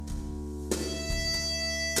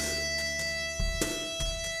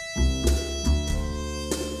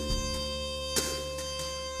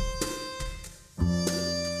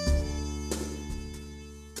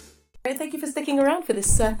Okay, thank you for sticking around for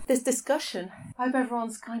this discussion. I hope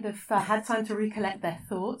everyone's kind of had time to recollect their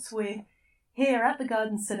thoughts. We're here at the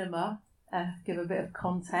Garden Cinema, give a bit of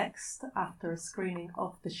context, after a screening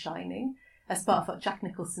of The Shining as part of Jack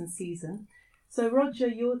Nicholson's season. So, Roger,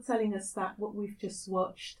 you're telling us that what we've just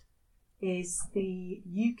watched is the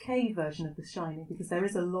UK version of The Shining, because there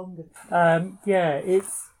is a longer...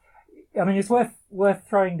 It's worth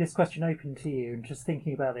throwing this question open to you and just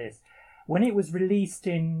thinking about this. When it was released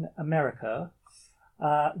in America,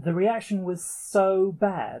 the reaction was so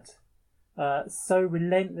bad, so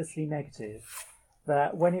relentlessly negative,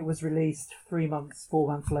 that when it was released 4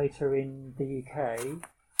 months later in the UK,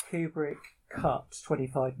 Kubrick cut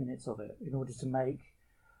 25 minutes of it in order to make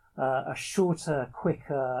a shorter,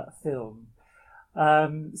 quicker film.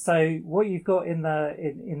 So what you've got in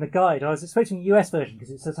the guide, I was expecting a US version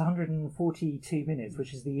because it says 142 minutes,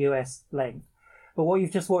 which is the US length. But what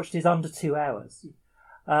you've just watched is under 2 hours.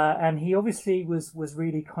 And he obviously was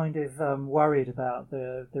really kind of worried about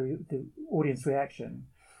the audience reaction.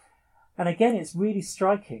 And again, it's really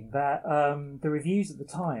striking that the reviews at the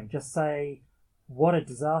time just say, what a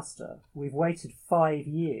disaster. We've waited 5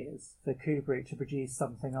 years for Kubrick to produce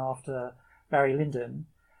something after Barry Lyndon.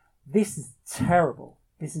 This is terrible.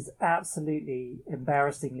 This is absolutely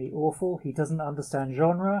embarrassingly awful. He doesn't understand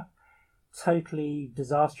genre. Totally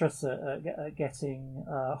disastrous at getting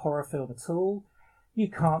a horror film at all. You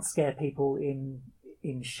can't scare people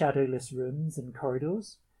in shadowless rooms and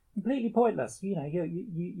corridors. Completely pointless.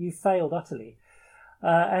 You failed utterly.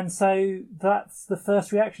 And so that's the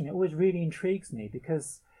first reaction. It always really intrigues me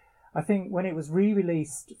because I think when it was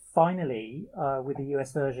re-released finally with the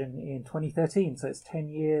US version in 2013, so it's 10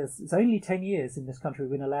 years, it's only 10 years in this country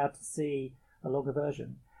we've been allowed to see a longer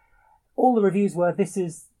version. All the reviews were, this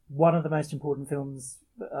is one of the most important films,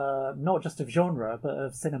 not just of genre, but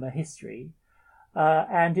of cinema history.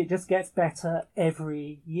 And it just gets better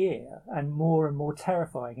every year and more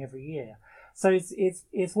terrifying every year. So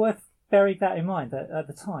it's worth bearing that in mind, that at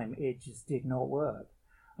the time it just did not work.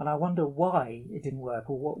 And I wonder why it didn't work,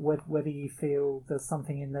 or whether you feel there's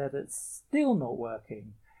something in there that's still not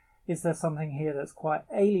working. Is there something here that's quite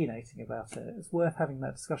alienating about it? It's worth having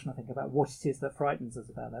that discussion, I think, about what it is that frightens us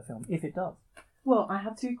about that film, if it does. Well, I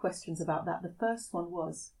have 2 questions about that. The first one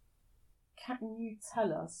was, can you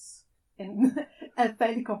tell us, in a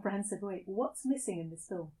fairly comprehensive way, what's missing in this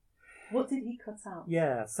film? What did he cut out?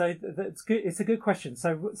 Yeah, so that's good. It's a good question.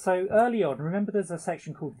 So early on, remember there's a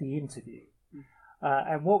section called The Interview.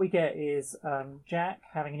 And what we get is Jack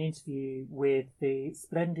having an interview with the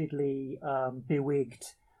splendidly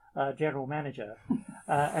bewigged general manager.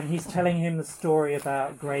 And he's telling him the story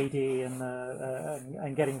about Grady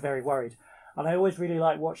and getting very worried. And I always really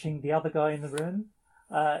like watching the other guy in the room.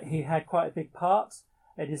 He had quite a big part.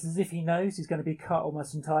 It is as if he knows he's going to be cut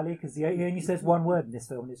almost entirely, because he only says one word in this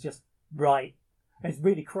film, and it's just right. And it's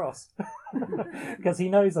really cross because he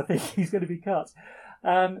knows, I think, he's going to be cut.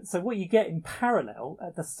 So what you get in parallel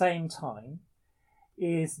at the same time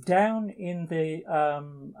is down in the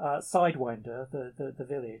Sidewinder, the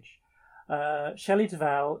village, Shelley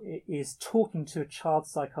Duvall is talking to a child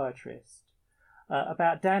psychiatrist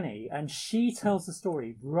about Danny, and she tells the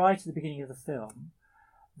story right at the beginning of the film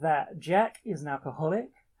that Jack is an alcoholic,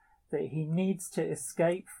 that he needs to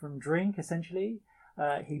escape from drink, essentially.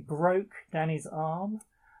 He broke Danny's arm,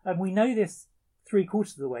 and we know this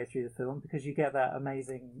 3/4 of the way through the film because you get that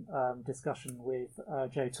amazing discussion with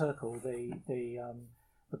Joe Turkel, the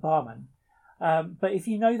barman. But if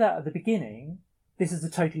you know that at the beginning, this is a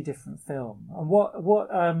totally different film. And what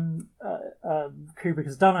Kubrick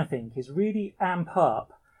has done, I think, is really amp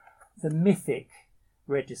up the mythic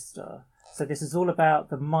register. So this is all about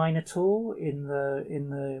the Minotaur in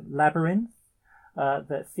the labyrinth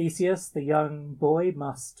that Theseus, the young boy,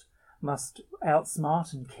 must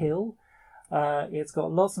outsmart and kill. It's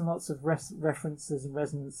got lots and lots of references and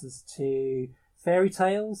resonances to fairy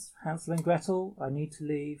tales, Hansel and Gretel, I need to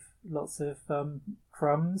leave lots of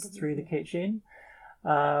crumbs through the kitchen,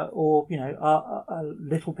 or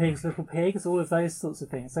Little Pigs, all of those sorts of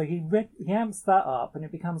things. So he amps that up, and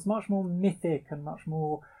it becomes much more mythic and much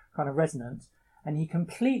more kind of resonant, and he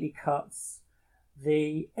completely cuts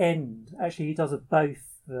the end. Actually, he does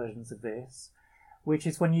both versions of this, which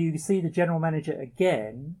is when you see the general manager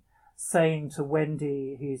again saying to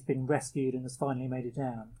Wendy, who's been rescued and has finally made it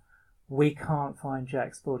down, we can't find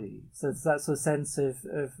Jack's body. So it's that sort of sense of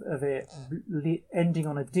it ending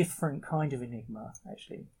on a different kind of enigma,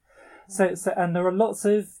 actually. So and there are lots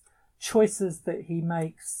of choices that he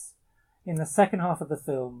makes in the second half of the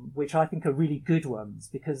film, which I think are really good ones,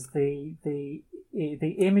 because the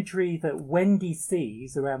imagery that Wendy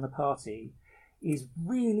sees around the party is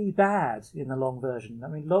really bad in the long version. I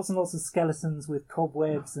mean, lots and lots of skeletons with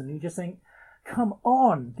cobwebs, and you just think, come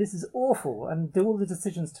on, this is awful. And all the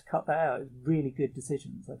decisions to cut that out is really good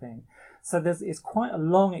decisions, I think. So it's quite a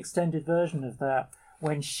long extended version of that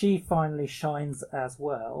when she finally shines as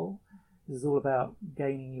well. This is all about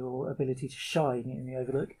gaining your ability to shine in the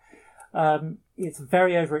Overlook. It's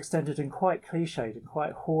very overextended and quite cliched and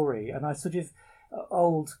quite hoary, and I sort of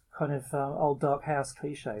old dark house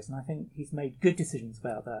cliches, and I think he's made good decisions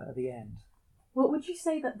about that at the end. What would you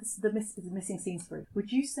say that the missing scenes for it?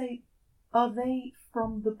 Would you say, are they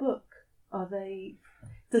from the book? Are they?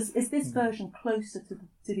 Is this version closer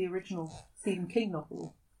to the original Stephen King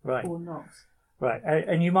novel, right, or not? Right,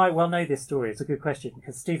 and you might well know this story. It's a good question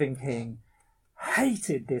because Stephen King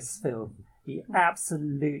hated this film. He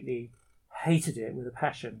absolutely hated it with a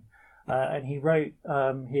passion. And he wrote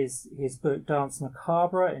his book Danse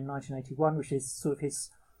Macabre in 1981, which is sort of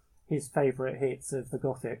his favourite hits of the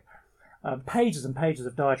Gothic. Pages and pages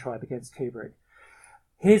of diatribe against Kubrick.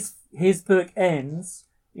 His book ends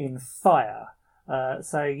in fire.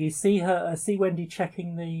 So you see Wendy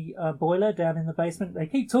checking the boiler down in the basement. They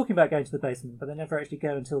keep talking about going to the basement, but they never actually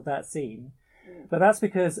go until that scene. But that's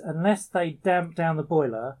because unless they damp down the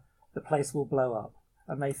boiler, the place will blow up.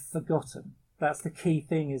 And they've forgotten. That's the key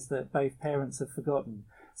thing, is that both parents have forgotten.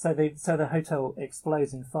 So the hotel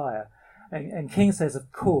explodes in fire. And King says,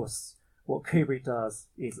 of course, what Kubrick does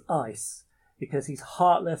is ice, because he's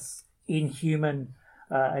heartless, inhuman,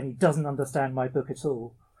 and he doesn't understand my book at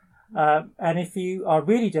all. And if you are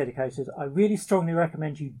really dedicated, I really strongly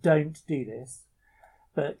recommend you don't do this.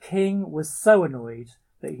 But King was so annoyed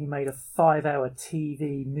that he made a 5-hour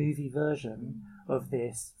TV movie version of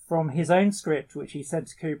this from his own script, which he sent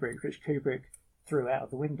to Kubrick, which Kubrick threw out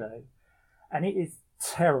of the window. And it is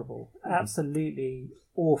terrible, absolutely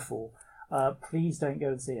awful. Please don't go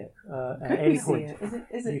and see it at any point.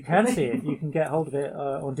 Is it? You can see it. You can get hold of it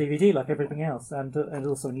on DVD like everything else, and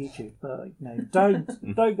also on YouTube. But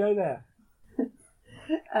don't go there.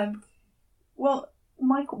 Well,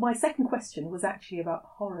 my second question was actually about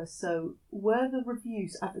horror. So, were the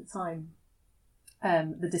reviews at the time,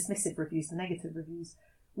 the dismissive reviews, the negative reviews,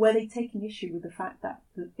 were they taking issue with the fact that,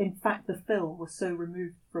 in fact, the film was so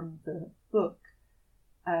removed from the book?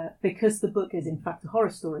 Because the book is in fact a horror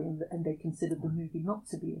story, and they considered the movie not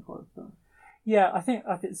to be a horror film. Yeah, I think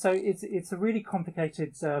so. It's a really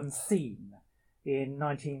complicated scene in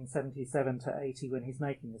 1977 to 80 when he's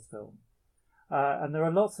making this film, and there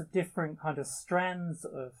are lots of different kind of strands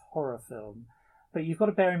of horror film. But you've got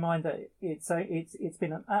to bear in mind that it's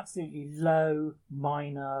been an absolutely low,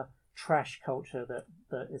 minor trash culture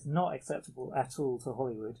that is not acceptable at all to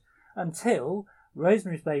Hollywood until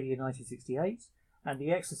Rosemary's Baby in 1968. And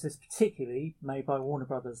The Exorcist, particularly, made by Warner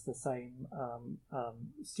Brothers, the same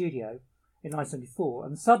studio, in 1974.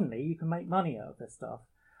 And suddenly you can make money out of this stuff.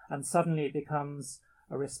 And suddenly it becomes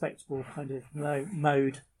a respectable kind of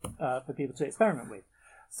mode for people to experiment with.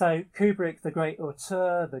 So Kubrick, the great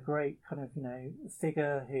auteur, the great kind of,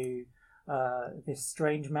 figure who, this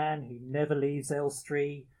strange man who never leaves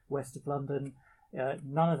Elstree, west of London,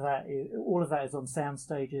 all of that is on sound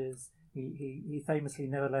stages. He famously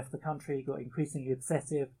never left the country. He got increasingly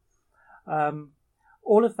obsessive.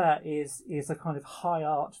 All of that is a kind of high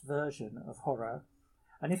art version of horror.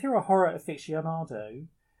 And if you're a horror aficionado,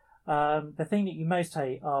 the thing that you most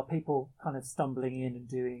hate are people kind of stumbling in and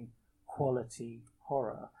doing quality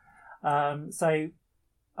horror. So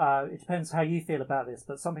it depends how you feel about this,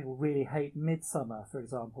 but some people really hate Midsummer, for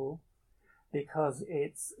example, because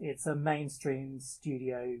it's a mainstream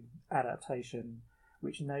studio adaptation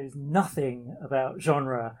which knows nothing about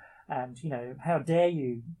genre, and how dare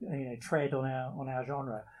you tread on our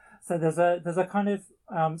genre. So there's a kind of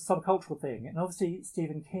subcultural thing, and obviously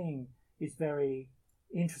Stephen King is very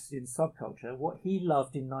interested in subculture. What he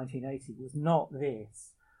loved in 1980 was not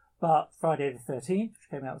this, but Friday the 13th, which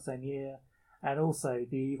came out the same year, and also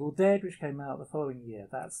The Evil Dead, which came out the following year.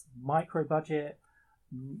 That's micro budget,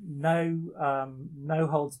 no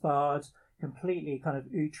holds barred, completely kind of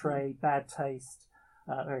outre, bad taste.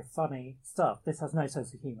 Very funny stuff. This has no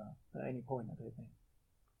sense of humour at any point, I don't think.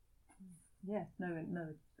 Yeah, no,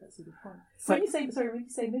 that's a good point. So, when you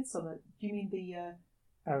say Midsummer, do you mean the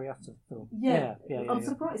Ari Aster film? Yeah. I'm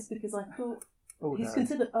surprised because I thought he's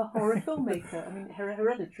considered a horror filmmaker. I mean,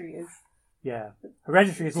 Hereditary is. Yeah,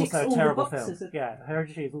 Hereditary is also a terrible film.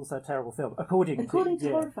 Hereditary is also a terrible film, according to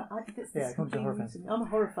horror fan. According to horror fan. I'm a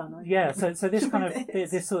horror fan. So this kind of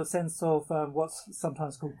this sort of sense of what's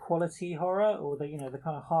sometimes called quality horror, or the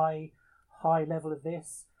kind of high level of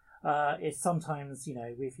this is sometimes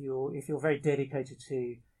if you're very dedicated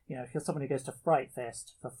to if you're someone who goes to Fright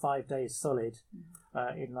Fest for 5 days solid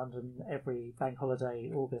in London every bank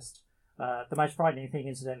holiday August, the most frightening thing,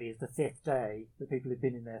 incidentally, is the 5th day. The people who've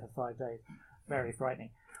been in there for 5 days, very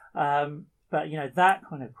frightening. But that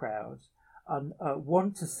kind of crowd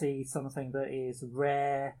want to see something that is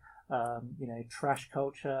rare. Trash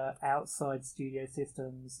culture, outside studio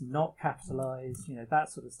systems, not capitalized, that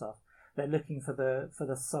sort of stuff. They're looking for the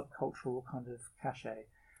subcultural kind of cachet,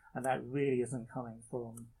 and that really isn't coming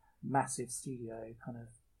from massive studio kind of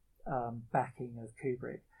backing of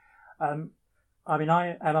Kubrick. I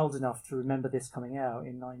am old enough to remember this coming out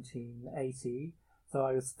in 1980, so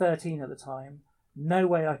I was 13 at the time. No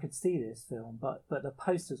way I could see this film, but the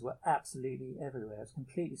posters were absolutely everywhere. It was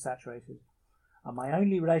completely saturated. And my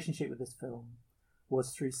only relationship with this film was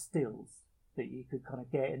through stills that you could kind of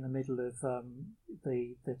get in the middle of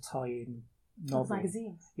the tie-in novel.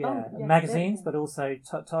 Magazines. Magazines, but also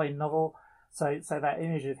tie-in novel. So that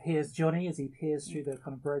image of here's Johnny as he peers through the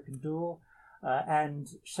kind of broken door, and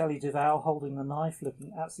Shelley Duvall holding the knife,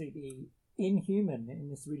 looking absolutely inhuman in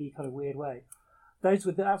this really kind of weird way. Those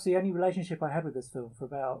were the absolutely only relationship I had with this film for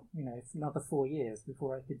about another 4 years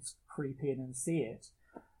before I could creep in and see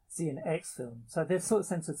an X film. So there's sort of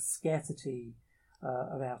sense of scarcity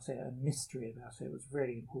about it and mystery about it. It was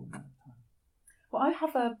really important at the time. Well, I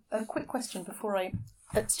have a quick question before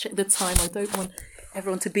let's check the time. I don't want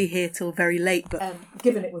everyone to be here till very late, but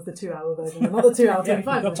given it was the 2-hour version, another 2 hour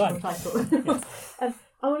 25 minutes on title. Yes.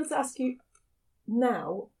 I wanted to ask you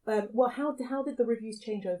now, how did the reviews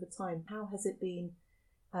change over time? How has it been,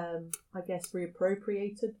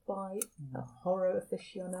 reappropriated by horror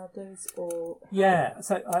aficionados, or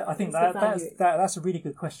so I think that's a really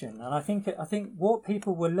good question, and I think what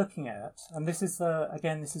people were looking at, and this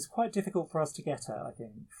is quite difficult for us to get at, I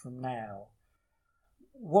think, from now.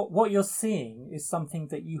 What you're seeing is something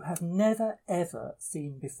that you have never ever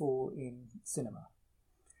seen before in cinema,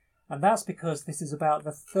 and that's because this is about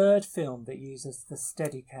the third film that uses the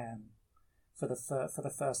Steadicam for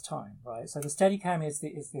the first time, right? So the Steadicam is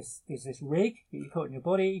this rig that you put on your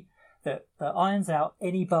body that irons out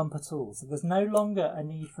any bump at all. So there's no longer a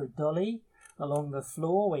need for a dolly along the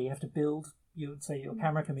floor where you have to build. Your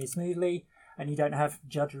camera can move smoothly, and you don't have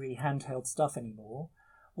judgery handheld stuff anymore.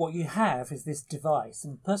 What you have is this device,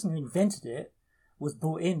 and the person who invented it was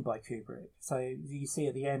brought in by Kubrick. So you see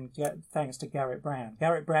at the end, thanks to Garrett Brown.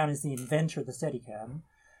 Garrett Brown is the inventor of the Steadicam.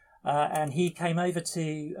 And he came over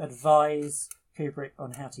to advise Kubrick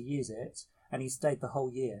on how to use it, and he stayed the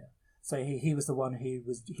whole year. So he was the one who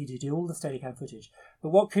did all the Steadicam footage. But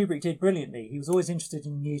what Kubrick did brilliantly, he was always interested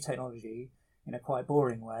in new technology in a quite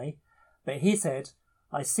boring way. But he said,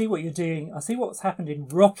 I see what you're doing. I see what's happened in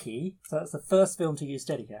Rocky. So that's the first film to use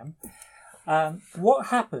Steadicam. What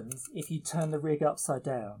happens if you turn the rig upside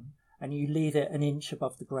down and you leave it an inch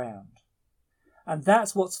above the ground? And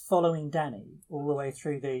that's what's following Danny all the way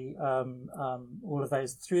through through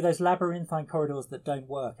those labyrinthine corridors that don't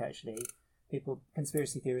work. Actually,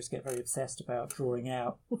 conspiracy theorists get very obsessed about drawing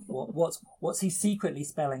out what's he secretly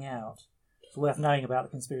spelling out. It's worth knowing about the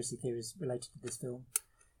conspiracy theories related to this film.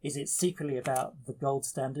 Is it secretly about the gold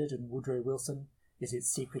standard and Woodrow Wilson? Is it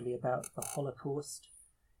secretly about the Holocaust?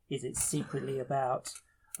 Is it secretly about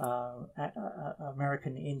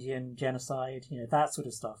American Indian genocide, that sort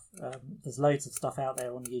of stuff? There's loads of stuff out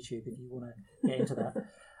there on YouTube if you want to get into that.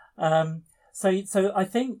 So I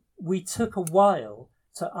think we took a while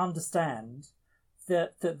to understand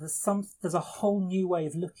that there's a whole new way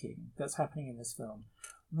of looking that's happening in this film,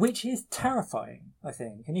 which is terrifying, I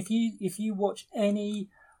think. And if you watch any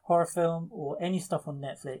horror film or any stuff on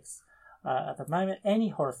Netflix at the moment, any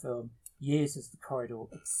horror film uses the corridor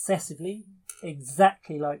excessively,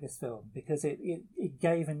 exactly like this film, because it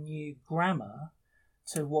gave a new grammar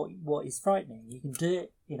to what is frightening. You can do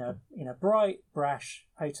it in a bright, brash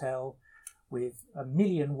hotel with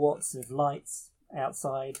 1,000,000 watts of lights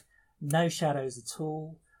outside, no shadows at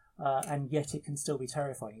all, and yet it can still be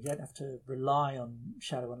terrifying. You don't have to rely on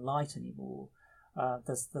shadow and light anymore.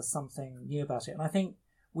 There's something new about it, and I think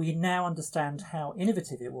we now understand how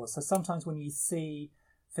innovative it was. So sometimes when you see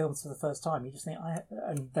films for the first time, you just think,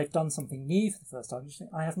 and they've done something new for the first time, you just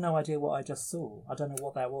think, I have no idea what I just saw. I don't know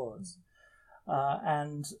what that was.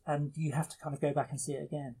 And you have to kind of go back and see it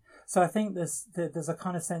again. So I think there's a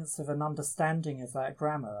kind of sense of an understanding of that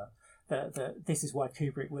grammar, that this is why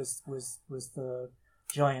Kubrick was the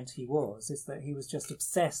giant he was, is that he was just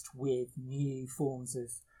obsessed with new forms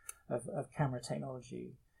of camera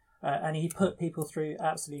technology. And he put people through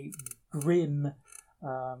absolutely grim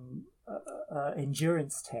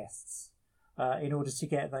endurance tests in order to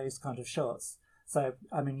get those kind of shots. So,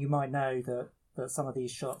 I mean, you might know that some of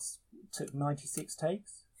these shots took 96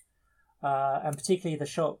 takes. and particularly the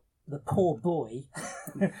shot, the poor boy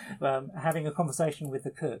having a conversation with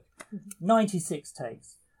the cook. 96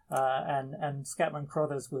 takes. And Scatman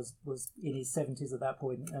Crothers was in his 70s at that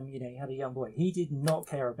point, and he had a young boy. He did not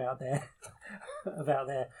care about their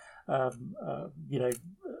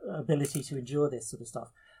ability to endure this sort of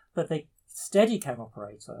stuff. But the Steadicam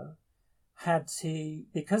operator had to,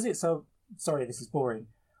 because it's so, sorry, this is boring,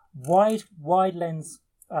 wide lens,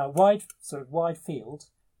 wide field,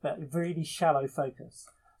 but really shallow focus.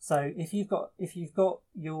 So if you've got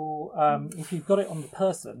it on the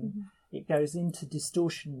person, it goes into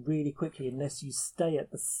distortion really quickly unless you stay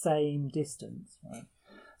at the same distance, right?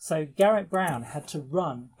 So Garrett Brown had to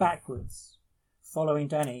run backwards, following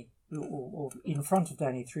Danny, or in front of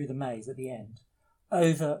Danny through the maze at the end,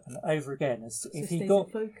 over and over again. So he stays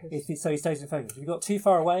in focus. If he got too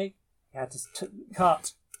far away, he had to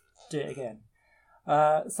cut, do it again.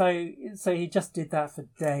 So he just did that for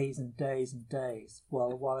days and days and days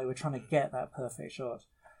while they were trying to get that perfect shot.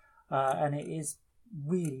 And it is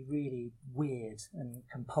really, really weird and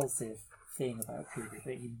compulsive thing about Kubrick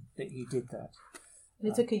that he did that. And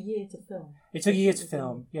it took a year to film. It took a year to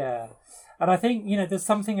film, yeah. And I think, there's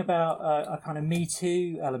something about a kind of Me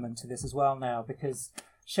Too element to this as well now, because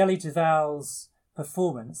Shelley Duvall's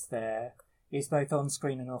performance there is both on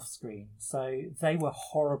screen and off screen. So they were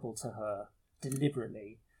horrible to her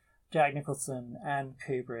deliberately. Jack Nicholson and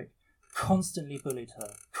Kubrick constantly bullied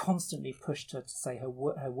her, constantly pushed her to say her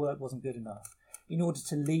work wasn't good enough in order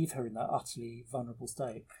to leave her in that utterly vulnerable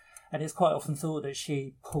state. And it's quite often thought that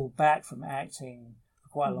she pulled back from acting for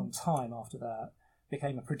quite a long time after that,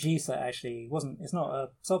 became a producer actually. It's not a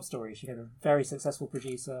sob story. She became a very successful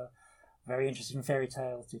producer, very interested in fairy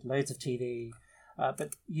tales, did loads of TV.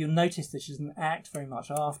 But you'll notice that she doesn't act very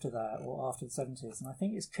much after that or after the 70s. And I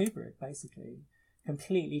think it's Kubrick, basically,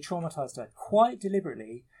 completely traumatised her, quite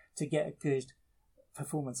deliberately, to get a good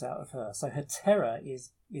performance out of her. So her terror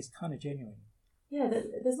is kind of genuine. Yeah,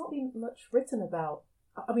 there's not been much written about.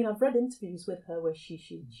 I mean, I've read interviews with her where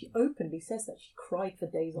she openly says that she cried for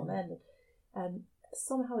days on end, and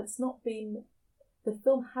somehow it's not been. The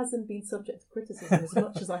film hasn't been subject to criticism as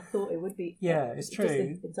much as I thought it would be. Yeah, it's true.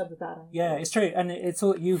 In terms of that. Yeah, it's true, and it's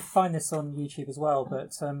all, you find this on YouTube as well. But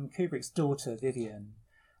Kubrick's daughter Vivian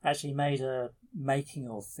actually made a making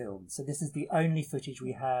of film. So this is the only footage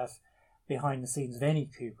we have behind the scenes of any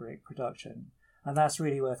Kubrick production, and that's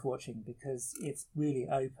really worth watching because it's really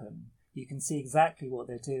open. You can see exactly what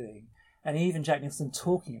they're doing, and even Jack Nicholson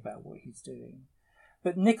talking about what he's doing.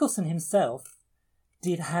 But Nicholson himself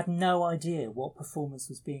had no idea what performance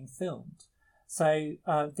was being filmed. So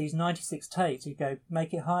these 96 takes, he'd go,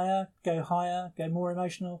 make it higher, go more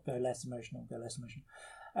emotional, go less emotional.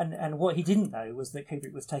 And what he didn't know was that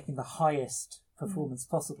Kubrick was taking the highest performance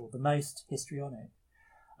possible, the most histrionic.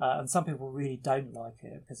 And some people really don't like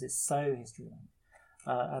it because it's so histrionic.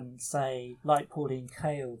 And say, like Pauline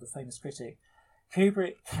Kael, the famous critic,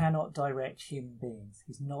 Kubrick cannot direct human beings.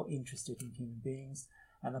 He's not interested in human beings.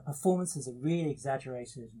 And the performances are really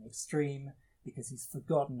exaggerated and extreme because he's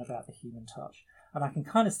forgotten about the human touch. And I can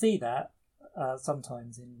kind of see that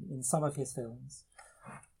sometimes in some of his films.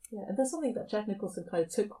 Yeah, and there's something that Jack Nicholson kind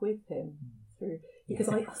of took with him through, because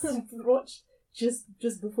I watched,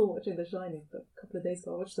 just before watching The Shining, but a couple of days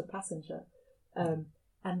ago, I watched The Passenger, and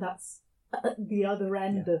that's at the other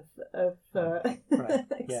end of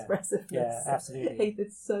expressiveness. Yeah, absolutely.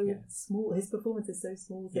 It's so small. His performance is so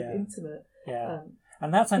small and intimate. Yeah.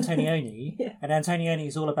 And that's Antonioni, and Antonioni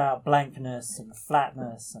is all about blankness and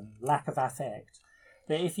flatness and lack of affect.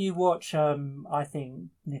 That if you watch, I think,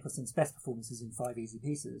 Nicholson's best performances in 5 Easy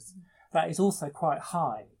Pieces, that is also quite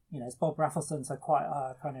high. It's Bob Raffleson, so quite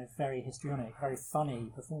a kind of very histrionic, very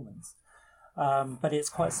funny performance. But it's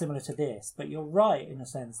quite similar to this. But you're right in a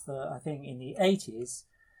sense that I think in the 80s,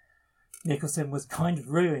 Nicholson was kind of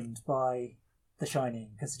ruined by The Shining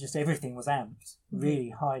because just everything was amped, really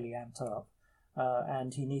highly amped up.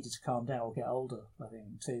 And he needed to calm down or get older, I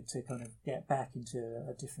think, to kind of get back into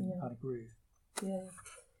a different kind of groove. Yeah,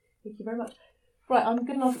 thank you very much. Right, I'm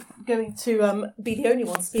going to be the only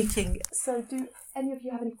one speaking. So do any of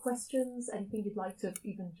you have any questions, anything you'd like to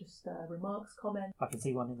even just remarks, comments? I can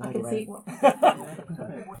see one in the I can see one.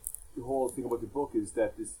 The whole thing about the book is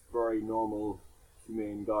that this very normal,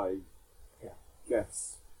 humane guy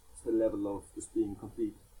gets to the level of just being a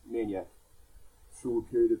complete maniac through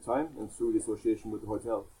a period of time and through the association with the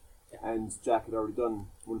hotel. And Jack had already done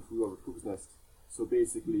One Flew Over the Cuckoo's Nest. So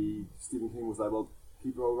basically, Stephen King was like, well,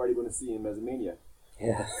 people are already going to see him as a maniac.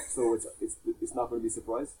 Yeah. So it's not going to be a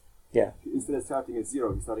surprise. Yeah. Instead of starting at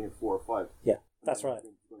 0, he's starting at 4 or 5. Yeah, that's right.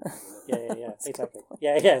 Yeah, exactly.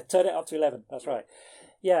 Yeah, turn it up to 11. That's right.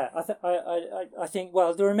 Yeah, I think,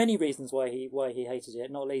 well, there are many reasons why he hated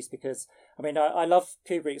it, not least because, I mean, I love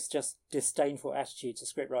Kubrick's just disdainful attitude to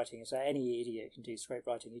script writing. So any idiot can do script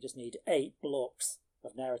writing. You just need 8 blocks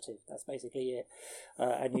of narrative. That's basically it.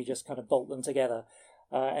 And you just kind of bolt them together.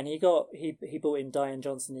 And he brought in Diane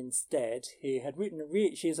Johnson instead, who had written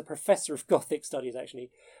she was a professor of Gothic studies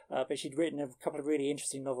actually, but she'd written a couple of really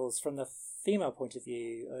interesting novels from the female point of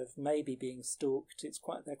view of maybe being stalked.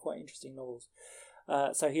 They're quite interesting novels.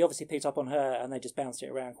 So he obviously picked up on her, and they just bounced it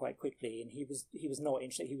around quite quickly. And he was not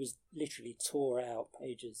interested. He was literally tore out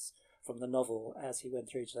pages from the novel as he went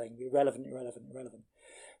through, saying irrelevant.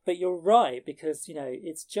 But you're right, because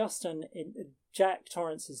it's just Jack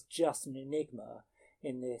Torrance is just an enigma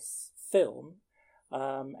in this film,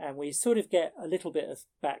 and we sort of get a little bit of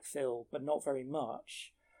backfill, but not very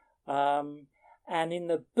much. And in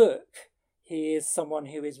the book, he is someone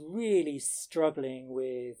who is really struggling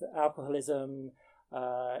with alcoholism.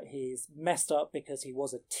 He's messed up because he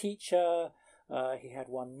was a teacher. He had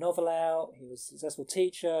one novel out. He was a successful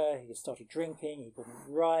teacher. He started drinking. He couldn't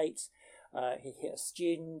write. He hit a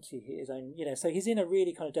student. He hit his own. So he's in a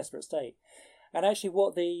really kind of desperate state. And actually,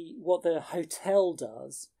 what the hotel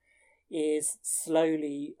does is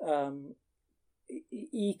slowly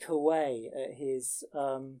eke away at his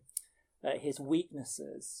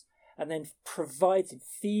weaknesses, and then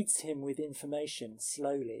feeds him with information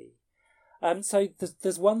slowly. So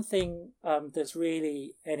there's one thing that's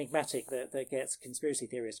really enigmatic that gets conspiracy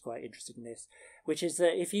theorists quite interested in this, which is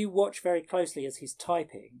that if you watch very closely as he's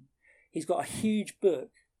typing, he's got a huge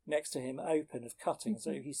book next to him open of cutting,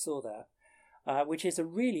 so he saw that, which is a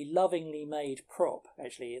really lovingly made prop,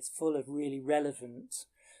 actually. It's full of really relevant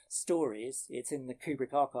stories. It's in the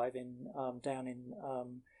Kubrick archive down in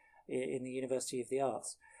the University of the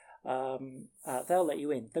Arts. They'll let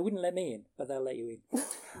you in. They wouldn't let me in, but they'll let you in.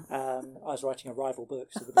 I was writing a rival book,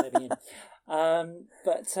 so they wouldn't let me in.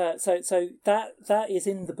 So that is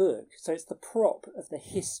in the book. So it's the prop of the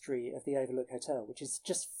history of the Overlook Hotel, which is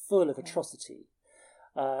just full of atrocity.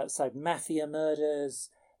 So mafia murders.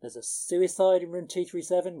 There's a suicide in room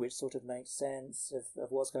 237, which sort of makes sense of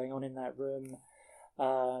what's going on in that room.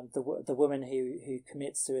 The woman who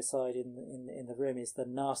commits suicide in the room is the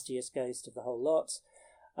nastiest ghost of the whole lot.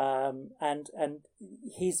 And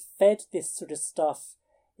he's fed this sort of stuff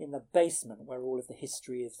in the basement where all of the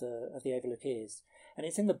history of the Overlook is, and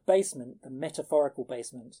it's in the basement, the metaphorical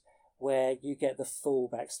basement, where you get the full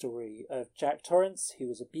backstory of Jack Torrance, who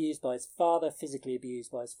was abused by his father, physically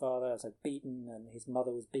abused by his father, so beaten, and his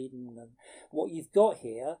mother was beaten. And what you've got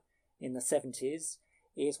here in the 70s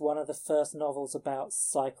is one of the first novels about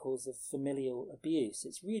cycles of familial abuse.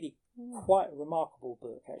 It's really quite a remarkable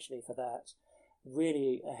book, actually, for that.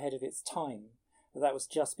 Really ahead of its time. That was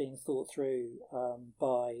just being thought through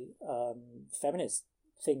by feminist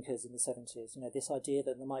thinkers in the 70s. This idea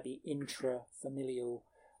that there might be intra-familial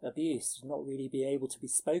abuse not really be able to be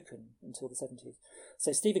spoken until the 70s.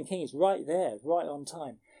 So Stephen King is right there, right on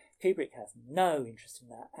time. Kubrick has no interest in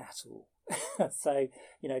that at all. So,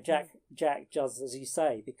 Jack does, as you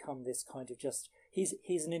say, become this kind of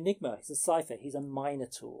he's an enigma, he's a cipher, he's a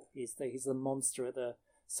minotaur, he's the monster at the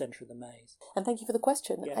centre of the maze. And thank you for the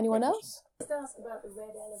question. Yeah, anyone else? Just ask about the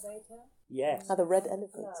red elevator. Yes. The red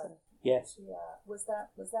elevator. Yes. Yeah. Was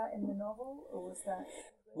that in the novel, or was that?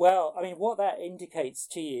 Well, I mean, what that indicates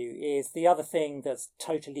to you is the other thing that's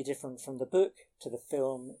totally different from the book to the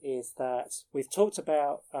film is that we've talked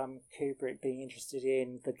about Kubrick being interested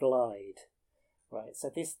in the glide, right? So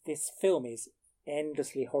this film is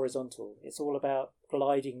endlessly horizontal. It's all about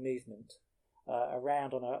gliding movement.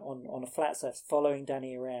 Around on a flat surface, following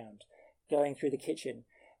Danny around, going through the kitchen.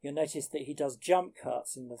 You'll notice that he does jump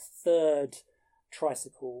cuts in the third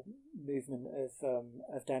tricycle movement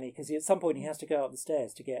of Danny, because at some point he has to go up the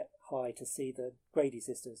stairs to get high to see the Grady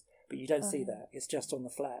sisters, but you don't see that. It's just on the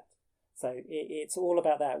flat. So it's all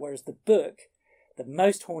about that. Whereas the book, the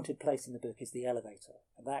most haunted place in the book is the elevator,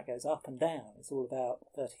 and that goes up and down. It's all about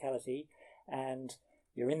verticality, and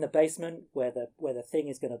you're in the basement where the thing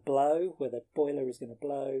is going to blow, where the boiler is going to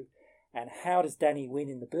blow. And how does Danny win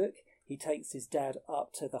in the book? He takes his dad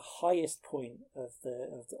up to the highest point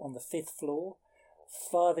on the 5th floor,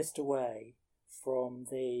 farthest away from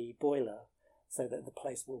the boiler, so that the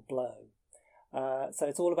place will blow. So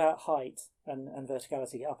it's all about height and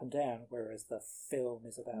verticality, up and down, whereas the film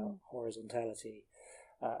is about horizontality.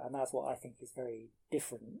 And that's what I think is very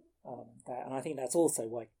different. And I think that's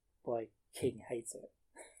also why King hates it.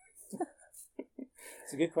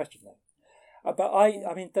 It's a good question, though. But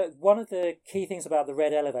I mean, one of the key things about the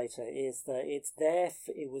red elevator is that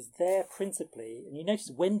it was there principally, and you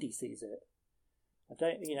notice Wendy sees it. I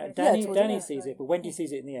don't, you know, Yeah, Danny sees it, but Wendy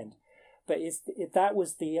sees it in the end. But that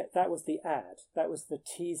was the ad. That was the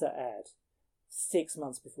teaser ad. 6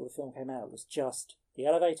 months before the film came out, it was just the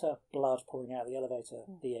elevator, blood pouring out of the elevator,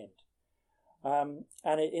 the end. And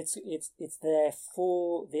it's there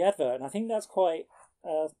for the advert, and I think that's quite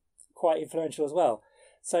influential as well.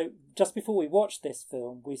 So just before we watched this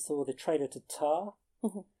film, we saw the trailer to Tar.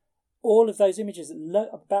 Mm-hmm. All of those images,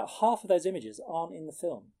 about half of those images, aren't in the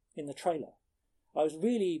film, in the trailer. I was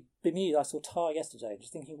really bemused. I saw Tar yesterday,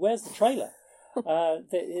 just thinking, where's the trailer?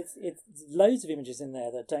 It's loads of images in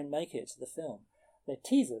there that don't make it to the film. They're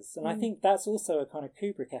teasers, and I think that's also a kind of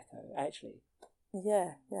Kubrick echo, actually.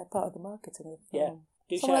 Yeah, part of the marketing of the film.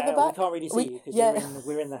 Do Someone shout at the out. back? We can't really see you because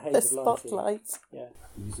we're in the haze The of light. spotlight. Yeah.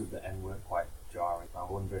 The use of the N word quite jarring. I'm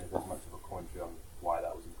wondering if there's much of a commentary on why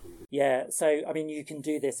that was included. Yeah, so I mean, you can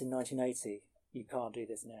do this in 1980. You can't do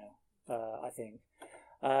this now. I think.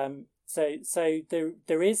 So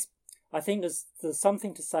there is. I think there's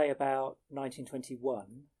something to say about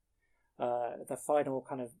 1921. The final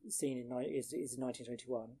kind of scene is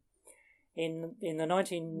 1921. In the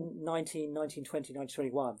 1919, 1920,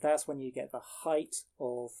 1921, that's when you get the height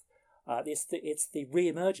of it's the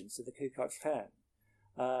re-emergence of the Ku Klux Klan.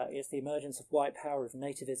 It's the emergence of white power, of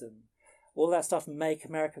nativism. All that stuff, make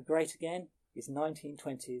America great again, is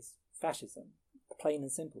 1920s fascism. Plain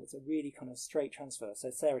and simple. It's a really kind of straight transfer.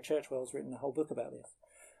 So Sarah Churchwell's written a whole book about this,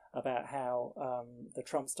 about how the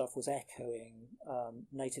Trump stuff was echoing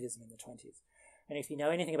nativism in the 20s. And if you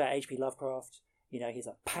know anything about H.P. Lovecraft, you know he's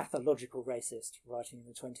a pathological racist writing in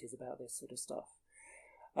the 20s about this sort of stuff.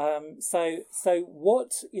 So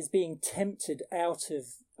what is being tempted out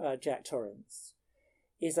of Jack Torrance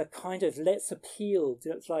is a kind of let's appeal.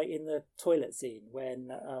 It's like in the toilet scene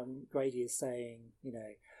when Grady is saying, you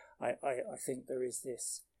know, I think there is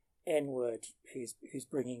this N-word who's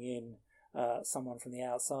bringing in someone from the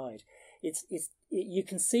outside. You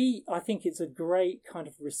can see, I think it's a great kind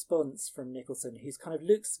of response from Nicholson, who's kind of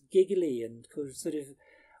looks giggly and sort of,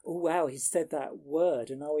 oh wow, he said that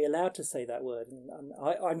word, and are we allowed to say that word? And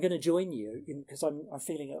I'm going to join you because I'm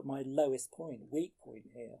feeling at my lowest point, weak point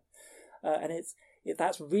here, and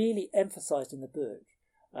that's really emphasised in the book.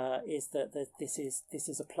 Is that this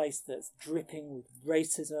is a place that's dripping with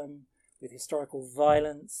racism, with historical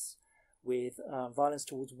violence, with violence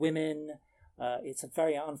towards women. It's a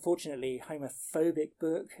very unfortunately homophobic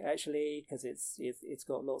book, actually, because it's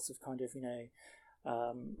got lots of kind of, you know,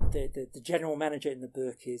 the general manager in the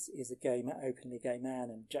book is a openly gay man,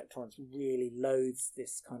 and Jack Torrance really loathes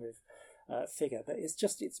this kind of figure. But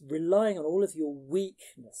it's relying on all of your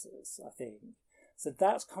weaknesses, I think. So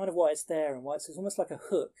that's kind of why it's there, and why it's almost like a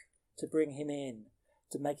hook to bring him in,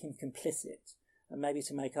 to make him complicit, and maybe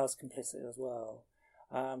to make us complicit as well.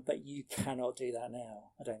 But you cannot do that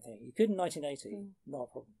now, I don't think. You could in 1980, not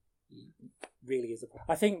a problem. It really is a problem.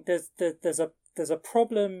 I think there's a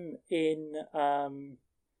problem in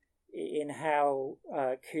how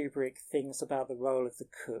Kubrick thinks about the role of the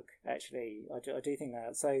cook. Actually, I do think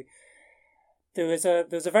that. So there was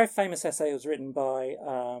a very famous essay that was written by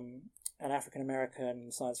an African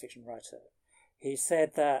American science fiction writer. He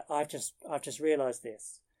said that I've just realised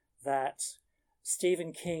this, that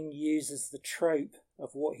Stephen King uses the trope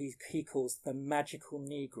of what he calls the magical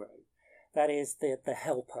Negro, that is the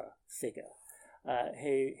helper figure,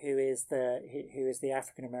 who is the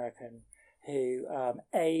African American who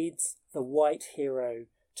aids the white hero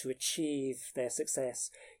to achieve their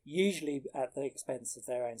success, usually at the expense of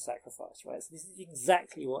their own sacrifice. Right. So this is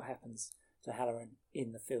exactly what happens to Halloran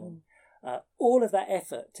in the film. All of that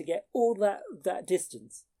effort to get all that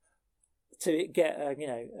distance to get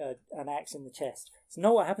an axe in the chest. It's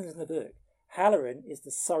not what happens in the book. Halloran is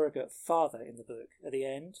the surrogate father in the book. At the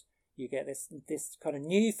end, you get this kind of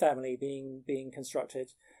new family being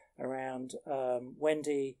constructed around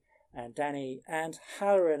Wendy and Danny, and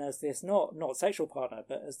Halloran as this not sexual partner,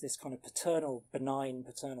 but as this kind of benign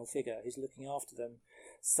paternal figure who's looking after them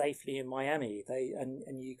safely in Miami.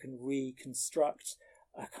 And you can reconstruct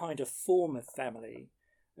a kind of form of family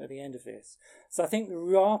at the end of this. So I think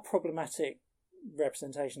there are problematic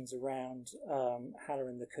representations around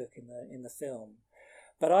Halloran the cook in the film,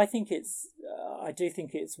 but I do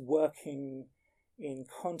think it's working in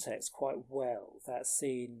context quite well. That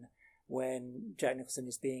scene when Jack Nicholson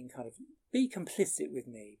is being kind of, be complicit with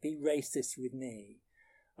me, be racist with me.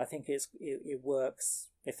 I think it works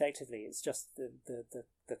effectively. It's just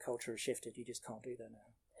the culture has shifted. You just can't do that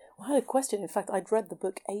now. Well, I had a question. In fact, I'd read the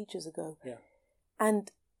book ages ago. Yeah.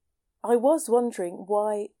 And I was wondering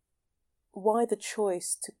why the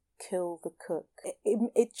choice to kill the cook.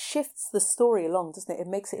 It shifts the story along, doesn't it? It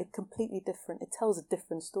makes it completely different. It tells a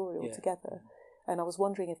different story altogether. And I was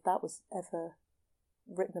wondering if that was ever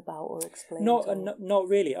written about or explained. Not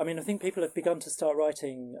really. I mean, I think people have begun to start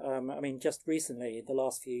writing. Just recently, the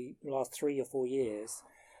last 3 or 4 years,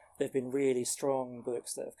 there've been really strong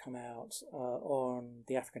books that have come out on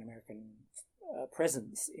the African American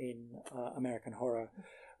presence in American horror,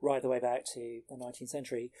 right the way back to the 19th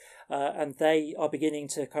century, and they are beginning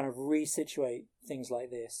to kind of resituate things like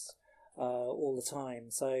this all the time.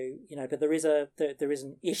 So but there is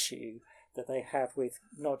an issue that they have with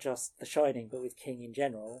not just The Shining, but with King in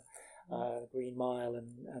general, Green Mile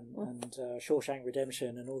and Shawshank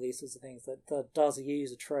Redemption and all these sorts of things that does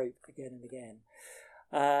use a trope again and again.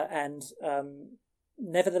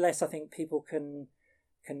 Nevertheless, I think people can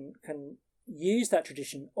use that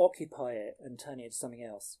tradition, occupy it, and turn it into something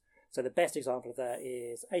else. So the best example of that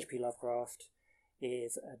is H.P. Lovecraft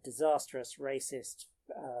is a disastrous, racist,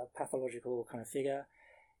 pathological kind of figure.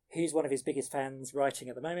 Who's one of his biggest fans writing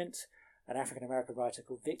at the moment? An African-American writer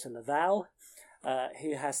called Victor Laval,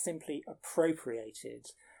 who has simply appropriated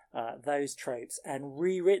those tropes and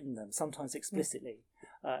rewritten them, sometimes explicitly,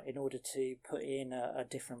 in order to put in a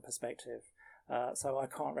different perspective. So I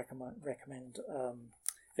can't recommend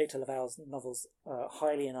Victor Laval's novels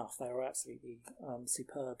highly enough. They are absolutely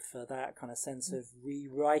superb for that kind of sense of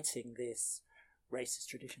rewriting this racist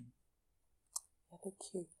tradition. Yeah, thank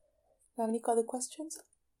you. Have any other questions?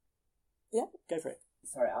 Yeah? Go for it.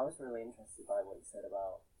 Sorry, I was really interested by what you said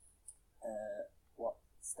about what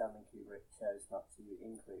Stanley Kubrick chose not to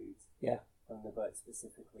include from the book,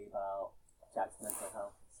 specifically about Jack's mental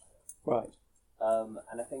health. Right.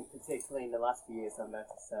 And I think particularly in the last few years I've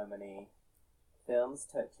noticed so many films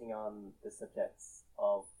touching on the subjects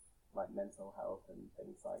of like mental health and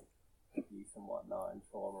things like abuse and whatnot and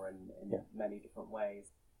trauma in many different ways.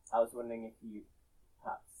 I was wondering if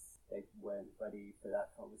they weren't ready for that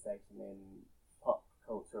conversation in pop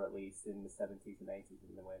culture, at least in the 70s and 80s,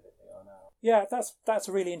 in the way that they are now. Yeah, that's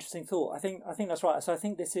a really interesting thought. I think that's right. So I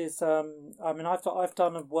think this is. I've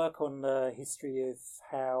done work on the history of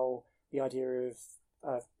how the idea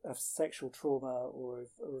of sexual trauma or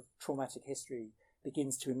of traumatic history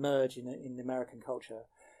begins to emerge in American culture,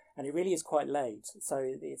 and it really is quite late. So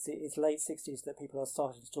it's late 60s that people are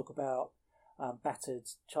starting to talk about battered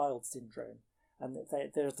child syndrome, and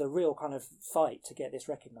there's a real kind of fight to get this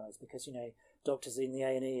recognised, because doctors in the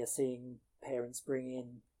A&E are seeing parents bring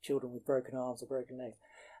in children with broken arms or broken legs,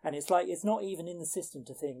 and it's like it's not even in the system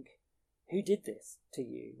to think who did this to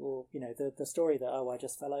you, or the story that I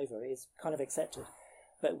just fell over is kind of accepted.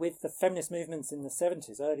 But with the feminist movements in the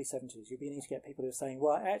 70s, early 70s, you're beginning to get people who are saying,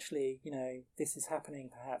 well, actually, this is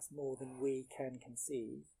happening perhaps more than we can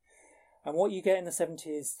conceive. And what you get in the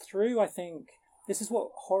 70s through, I think, this is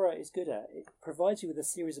what horror is good at. It provides you with a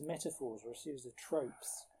series of metaphors or a series of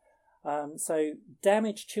tropes. So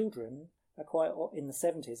damaged children in the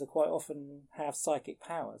 70s are quite often have psychic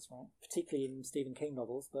powers, right? Particularly in Stephen King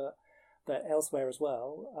novels, but elsewhere as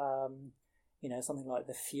well. Something like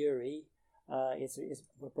The Fury is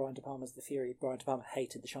Brian De Palma's The Fury. Brian De Palma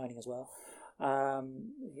hated The Shining as well.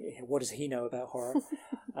 What does he know about horror?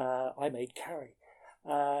 I made Carrie.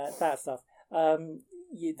 That stuff.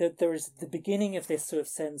 There is the beginning of this sort of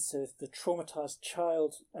sense of the traumatized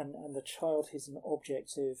child, and the child is an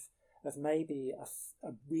object of maybe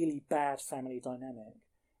a really bad family dynamic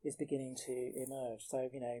is beginning to emerge. So,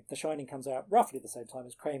 The Shining comes out roughly at the same time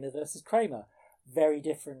as Kramer versus Kramer. Very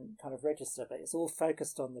different kind of register, but it's all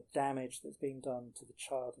focused on the damage that's being done to the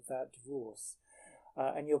child of that divorce.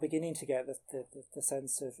 And you're beginning to get the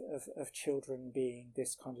sense of children being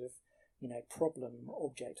this kind of, problem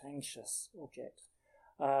object, anxious object.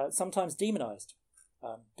 Sometimes demonized.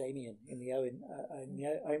 Damien in the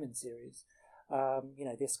Omen series.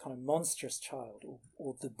 This kind of monstrous child,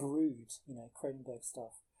 or the brood, Cronenberg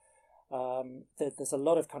stuff. There's a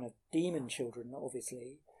lot of kind of demon children,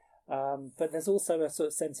 obviously, but there's also a sort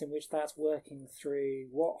of sense in which that's working through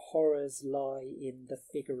what horrors lie in the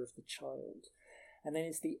figure of the child. And then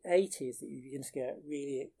it's the 80s that you begin to get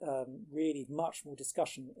really much more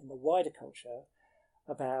discussion in the wider culture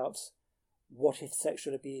about what if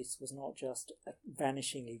sexual abuse was not just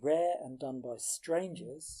vanishingly rare and done by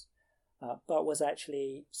strangers, but was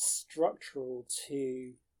actually structural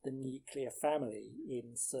to the nuclear family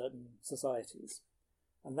in certain societies.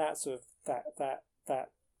 And that sort of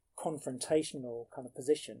that confrontational kind of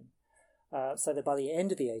position, so that by the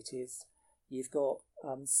end of the 80s, you've got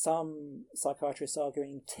some psychiatrists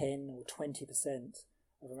arguing 10 or 20%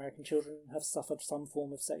 of American children have suffered some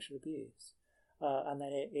form of sexual abuse. And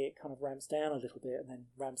then it kind of ramps down a little bit and then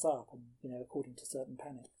ramps up, and according to certain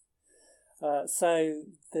panics. So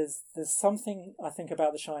there's something I think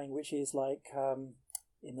about The Shining which is like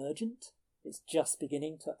emergent, it's just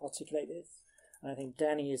beginning to articulate this. And I think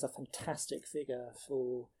Danny is a fantastic figure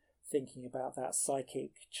for thinking about that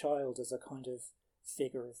psychic child as a kind of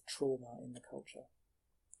figure of trauma in the culture.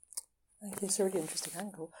 Thank you. It's a really interesting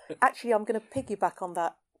angle. Actually, I'm going to piggyback on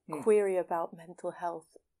that query about mental health.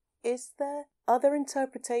 Is there other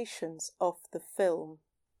interpretations of the film,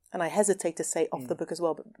 and I hesitate to say of the book as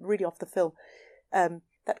well, but really of the film,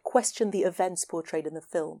 that question the events portrayed in the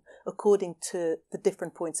film according to the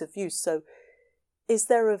different points of view? So is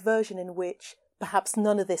there a version in which perhaps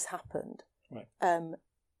none of this happened? Right.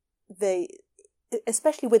 They,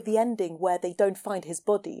 especially with the ending where they don't find his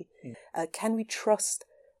body, can we trust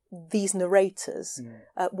these narrators?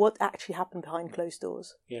 What actually happened behind closed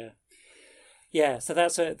doors? Yeah. So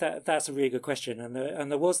that's a really good question, and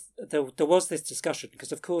there was this discussion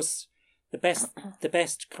because of course the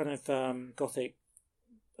best kind of Gothic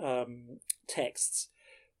texts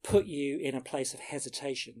put you in a place of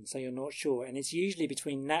hesitation, so you're not sure, and it's usually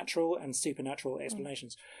between natural and supernatural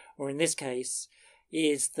explanations, or in this case,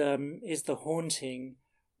 is the haunting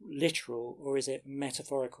literal or is it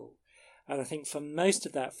metaphorical? And I think for most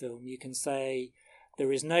of that film, you can say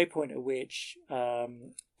there is no point at which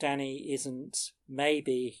Danny isn't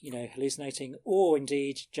maybe hallucinating, or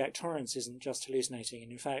indeed Jack Torrance isn't just hallucinating,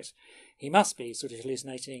 and in fact he must be sort of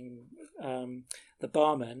hallucinating the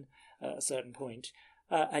barman at a certain point.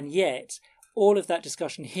 And yet, all of that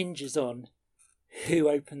discussion hinges on who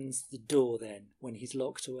opens the door then when he's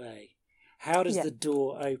locked away. How does the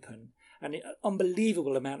door open? And an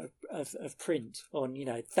unbelievable amount of print on,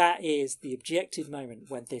 that is the objective moment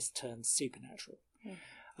when this turns supernatural.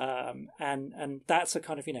 And that's a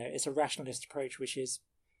kind of, it's a rationalist approach, which is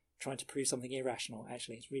trying to prove something irrational.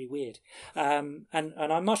 Actually, it's really weird. And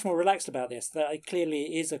I'm much more relaxed about this, that it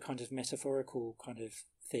clearly is a kind of metaphorical kind of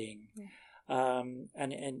thing.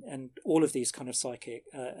 And all of these kind of psychic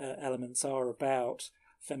elements are about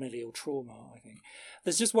familial trauma, I think.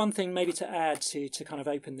 There's just one thing maybe to add to kind of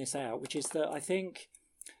open this out, which is that I think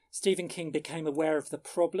Stephen King became aware of the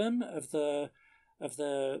problem of the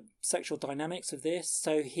sexual dynamics of this,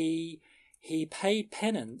 so he paid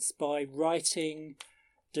penance by writing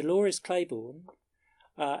Dolores Claiborne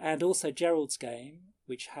and also Gerald's Game,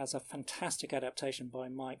 which has a fantastic adaptation by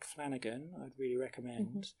Mike Flanagan, I'd really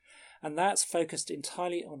recommend. And that's focused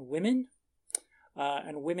entirely on women,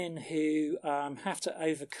 and women who have to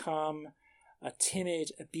overcome a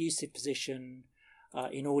timid, abusive position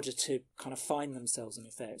in order to kind of find themselves, in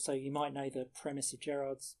effect. So you might know the premise of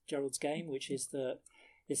Gerald's Game, which is that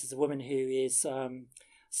this is a woman who is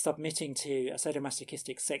submitting to a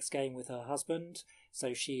sadomasochistic sex game with her husband.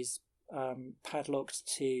 So she's padlocked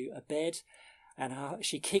to a bed, and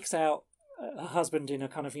she kicks out her husband in a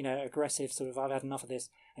kind of aggressive sort of I've had enough of this,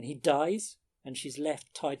 and he dies, and she's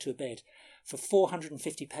left tied to a bed for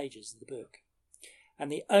 450 pages of the book.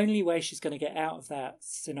 And the only way she's going to get out of that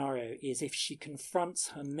scenario is if she confronts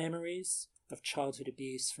her memories of childhood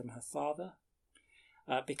abuse from her father,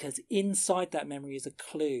 because inside that memory is a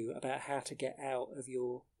clue about how to get out of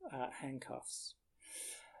your handcuffs.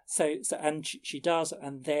 So and she does,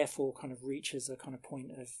 and therefore kind of reaches a kind of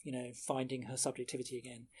point of finding her subjectivity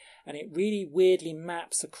again, and it really weirdly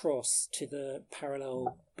maps across to the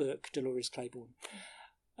parallel book Dolores Claiborne,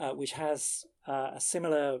 which has a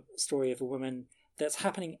similar story of a woman that's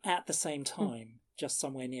happening at the same time, just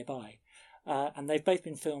somewhere nearby. And they've both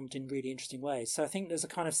been filmed in really interesting ways. So I think there's a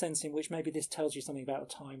kind of sense in which maybe this tells you something about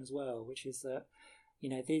the time as well, which is that,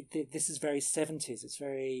 this is very 70s. It's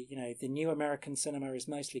very, the new American cinema is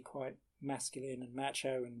mostly quite masculine and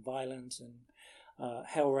macho and violent and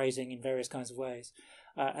hell-raising in various kinds of ways.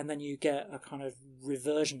 And then you get a kind of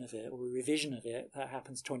reversion of it or a revision of it that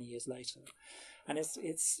happens 20 years later. And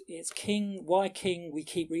it's King, why King, we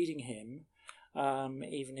keep reading him,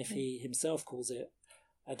 even if he himself calls it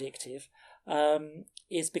addictive,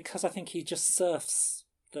 is because I think he just surfs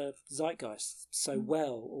the zeitgeist so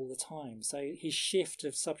well all the time. So his shift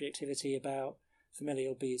of subjectivity about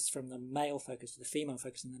familial abuse from the male focus to the female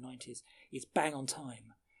focus in the 90s is bang on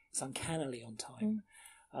time. It's uncannily on time,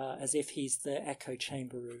 as if he's the echo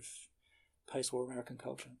chamber of post-war American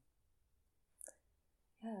culture.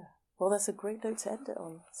 Yeah, well, that's a great note to end it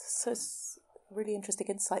on. So really interesting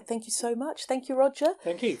insight. Thank you so much. Thank you, Roger.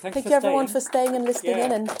 Thank you. Thank you, everyone, for staying and listening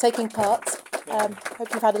in and taking part.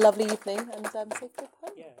 Hope you've had a lovely evening and safe trip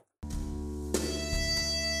home. Yeah.